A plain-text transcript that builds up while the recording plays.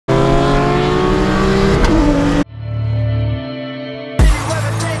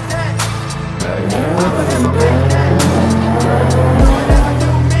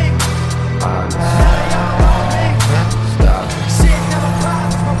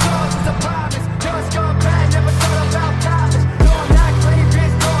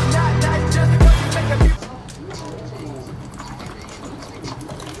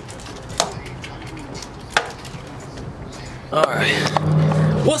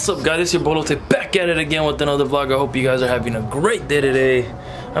What's up, guys? It's your Bolote back at it again with another vlog. I hope you guys are having a great day today.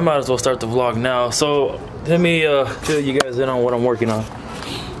 I might as well start the vlog now. So let me fill you guys in on what I'm working on.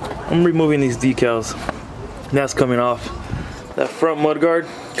 I'm removing these decals. That's coming off. That front mudguard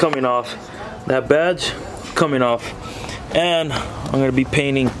coming off. That badge coming off. And I'm gonna be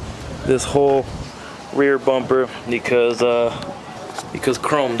painting this whole rear bumper because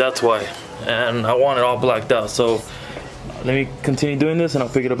chrome, that's why. And I want it all blacked out. So let me continue doing this and I'll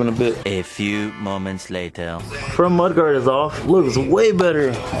pick it up in a bit. A few moments later. Front mudguard is off. Looks way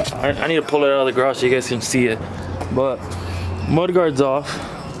better. I need to pull it out of the garage so you guys can see it. But mudguard's off.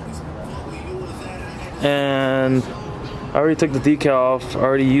 And I already took the decal off. I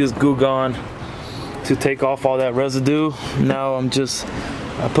already used Goo Gone to take off all that residue. Now I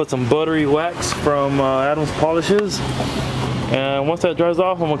put some buttery wax from Adam's Polishes. And once that dries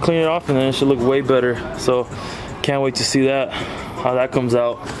off, I'm gonna clean it off and then it should look way better. So can't wait to see that, how that comes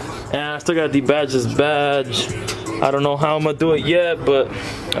out. And I still gotta debadge this badge. I don't know how I'm gonna do it yet, but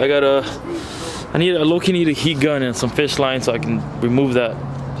I low-key need a heat gun and some fish line so I can remove that.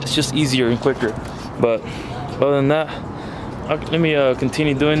 It's just easier and quicker. But other than that, let me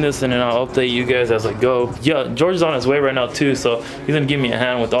continue doing this and then I'll update you guys as I go. Yeah, George is on his way right now too, so he's gonna give me a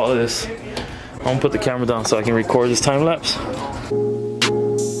hand with all of this. I'm gonna put the camera down so I can record this time lapse.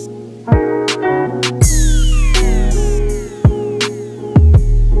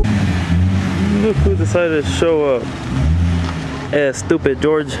 Look who decided to show up. Stupid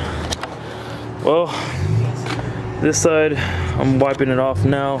George. Well, this side I'm wiping it off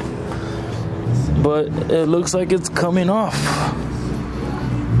now, but it looks like it's coming off.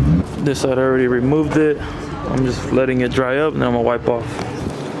 This side I already removed it. I'm just letting it dry up and then I'm gonna wipe off.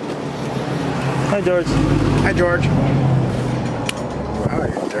 Hi George. Hi George. Wow,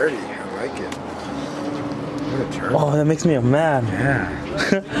 you're dirty. I like it. What a jerk. Oh, that makes me mad. Yeah.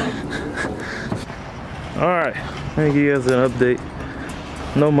 Alright, let me give you guys an update.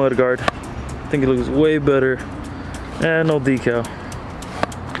 No mudguard. I think it looks way better. And no decal.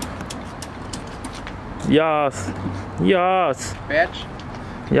 Yas. Yas. Bitch.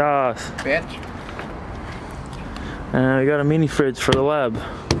 Yas. Bitch. And I got a mini fridge for the lab.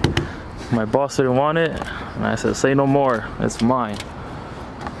 My boss didn't want it, and I said, say no more, it's mine.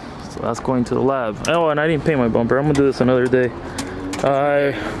 So that's going to the lab. Oh, and I didn't paint my bumper. I'm gonna do this another day.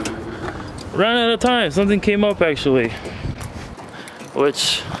 I ran out of time. Something came up actually,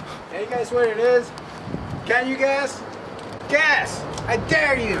 which... Hey, guess what it is? Can you guess? Guess! I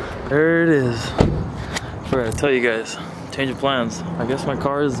dare you! There it is. Forgot to tell you guys, change of plans. I guess my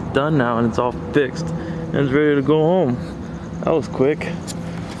car is done now and it's all fixed. And it's ready to go home. That was quick.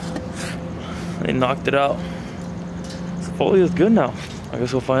 They knocked it out. So hopefully it's good now. I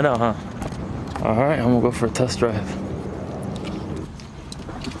guess we'll find out, huh? Alright, I'm gonna go for a test drive.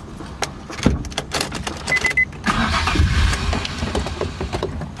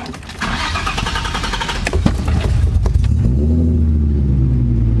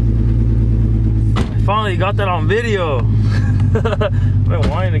 I finally got that on video. I've been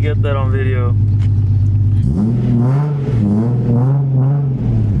wanting to get that on video.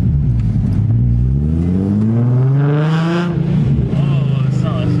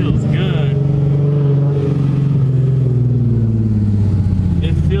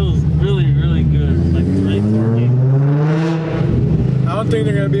 I don't think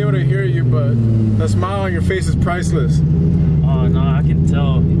they're gonna be able to hear you, but the smile on your face is priceless. Oh no, I can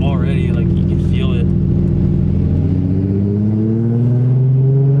tell already, like you can feel it.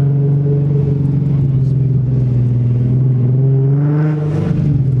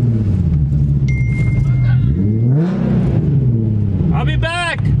 I'll be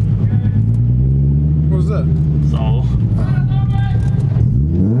back! What was that? So.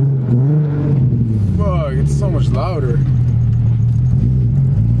 Fuck, it's so much louder.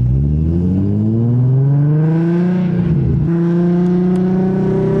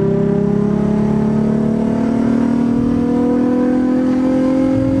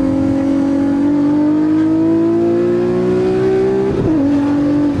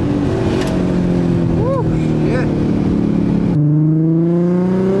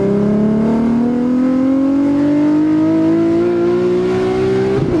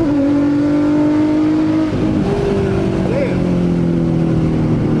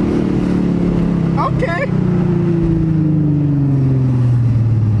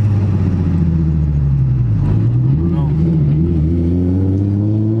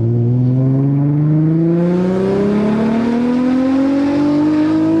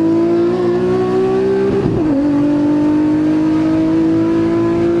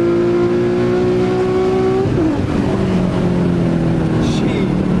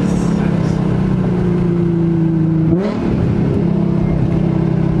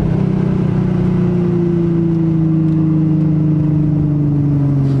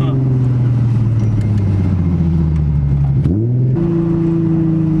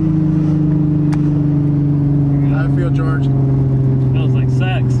 George? Feels like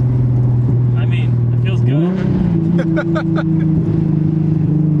sex. I mean, it feels good.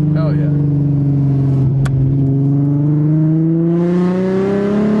 Hell yeah.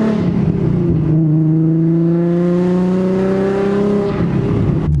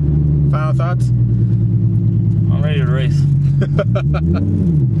 Final thoughts? I'm ready to race.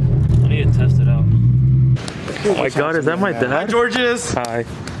 I need to test it out. Oh my god, is that my dad? Hi, Georges. Hi.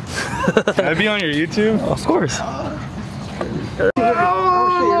 Can I be on your YouTube? Of course.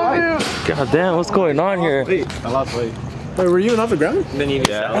 God damn, what's going on here? I lost weight. Wait, were you in off the ground? Then you need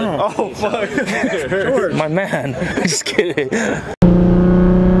salad. Oh, fuck. George. My man. Just kidding.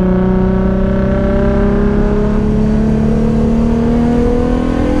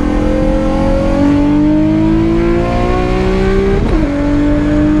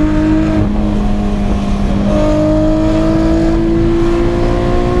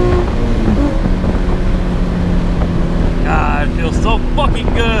 So fucking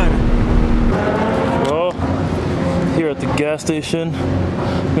good. Well, here at the gas station,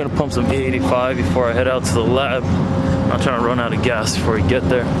 I'm gonna pump some e85 before I head out to the lab. I'm trying to run out of gas before we get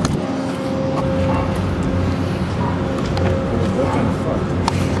there.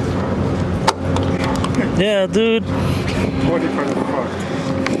 Yeah, dude.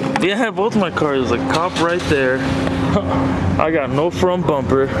 Yeah, both my cars. There's a cop right there. I got no front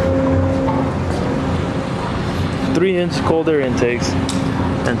bumper. 3-inch cold air intakes,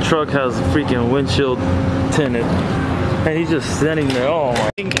 and truck has a freaking windshield tinted, and he's just standing there. Oh my!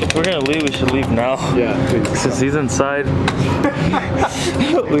 If we're gonna leave, we should leave now. Yeah, please. Since he's inside,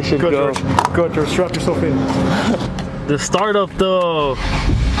 we should go. Go, George. Strap yourself in. The startup though.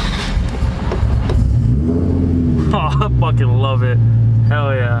 Oh, I fucking love it.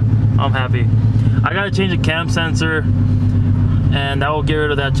 Hell yeah, I'm happy. I gotta change the cam sensor, and that will get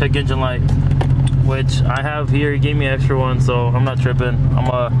rid of that check engine light, which I have here. He gave me an extra one, so I'm not tripping. I'm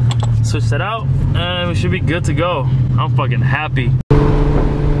gonna switch that out and we should be good to go. I'm fucking happy.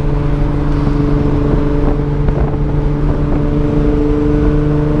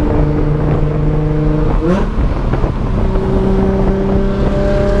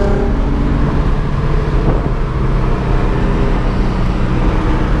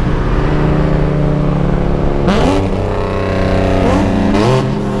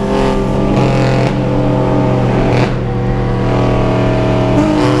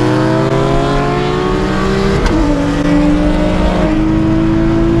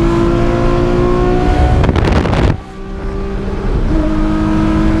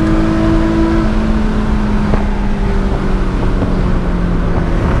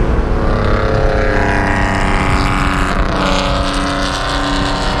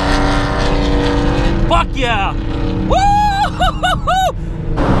 Yeah! Woo!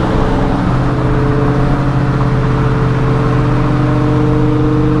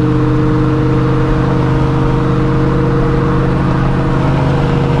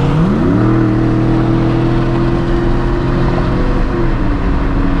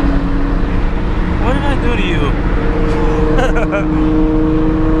 What did I do to you?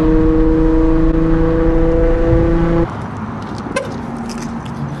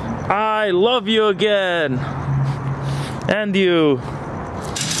 I love you again. And you.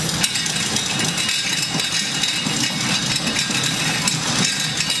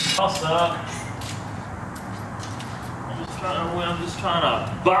 What's up? I'm just trying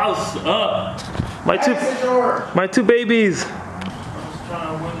to bounce up. My two babies. I'm just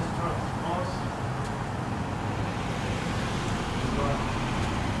trying to win this truck.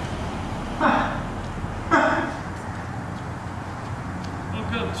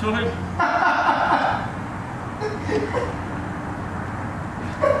 Look up, George.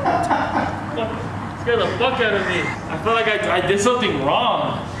 Scared the fuck out of me. I felt like I did something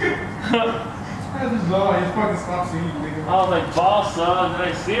wrong. He's fucking stopped seeing you, nigga. I was like, boss, and then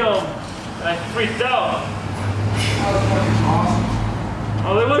I see him, and I freaked out. That was fucking awesome. I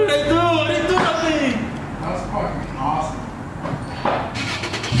was like, what did I do? I didn't do nothing. That was fucking awesome.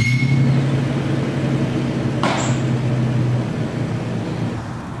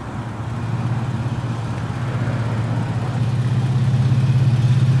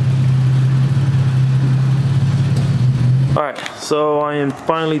 Alright, so I am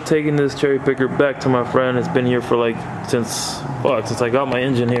finally taking this cherry picker back to my friend. It's been here for like since I got my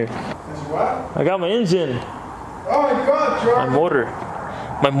engine here. Since what? I got my engine. Oh my god, George. My motor.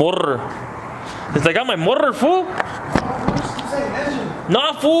 My motor. It's like I got my motor, fool.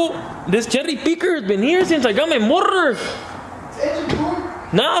 Nah, fool. This cherry picker has been here since I got my motor. It's engine, fool.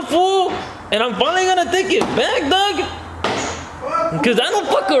 Nah, fool. And I'm finally gonna take it back, dog. Because I don't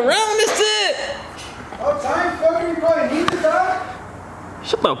fuck around, that's it. Oh, time fucking bro, you need the dog?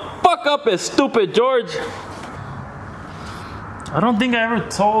 Shut the fuck up, it's stupid, George. I don't think I ever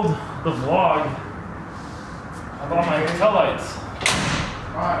told the vlog about my taillights.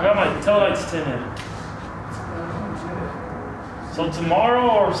 I got my taillights tinted. So tomorrow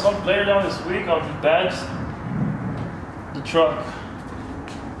or some later down this week, I'll just badge the truck.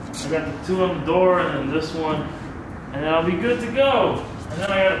 I got the two on the door and then this one, and then I'll be good to go. And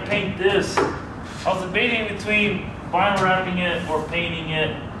then I gotta paint this. I was debating between vinyl wrapping it or painting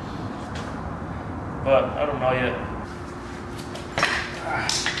it, but I don't know yet.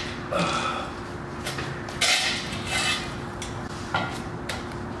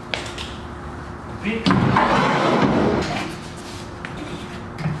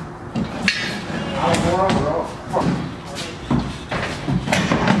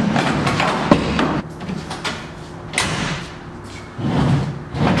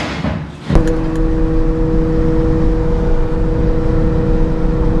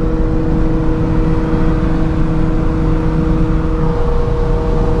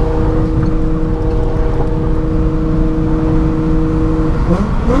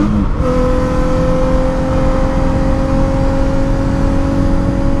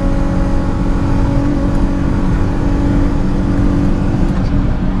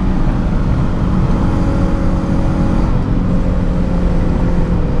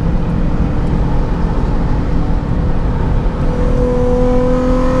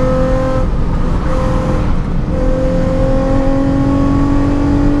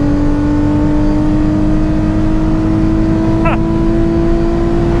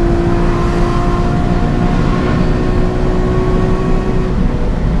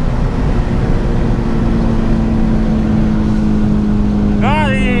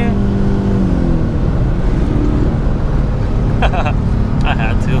 I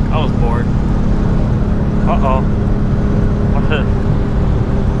had to. I was bored. Uh-oh.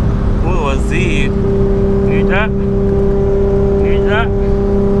 What was he? Hear that? Hear that?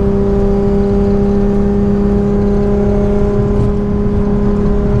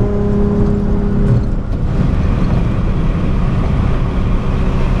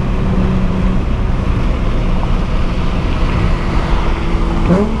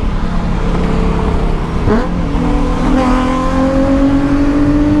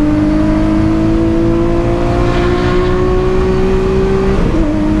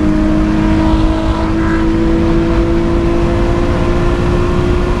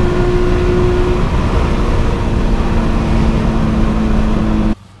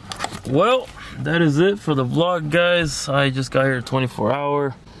 Well, that is it for the vlog, guys. I just got here 24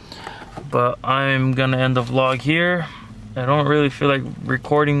 hour, but I'm gonna end the vlog here. I don't really feel like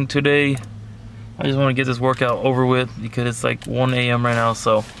recording today. I just want to get this workout over with because it's like 1 a.m. right now,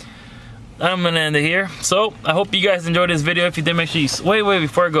 so I'm gonna end it here. So I hope you guys enjoyed this video. If you did, make sure you wait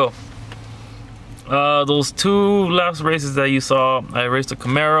before I go. Those two last races that you saw, I raced a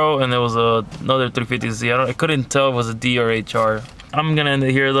Camaro and there was another 350Z. I couldn't tell if it was a D or HR. I'm gonna end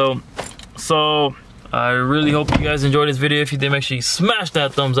it here though. So I really hope you guys enjoyed this video. If you did, make sure you smash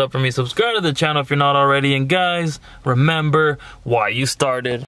that thumbs up for me. Subscribe to the channel if you're not already. And guys, remember why you started.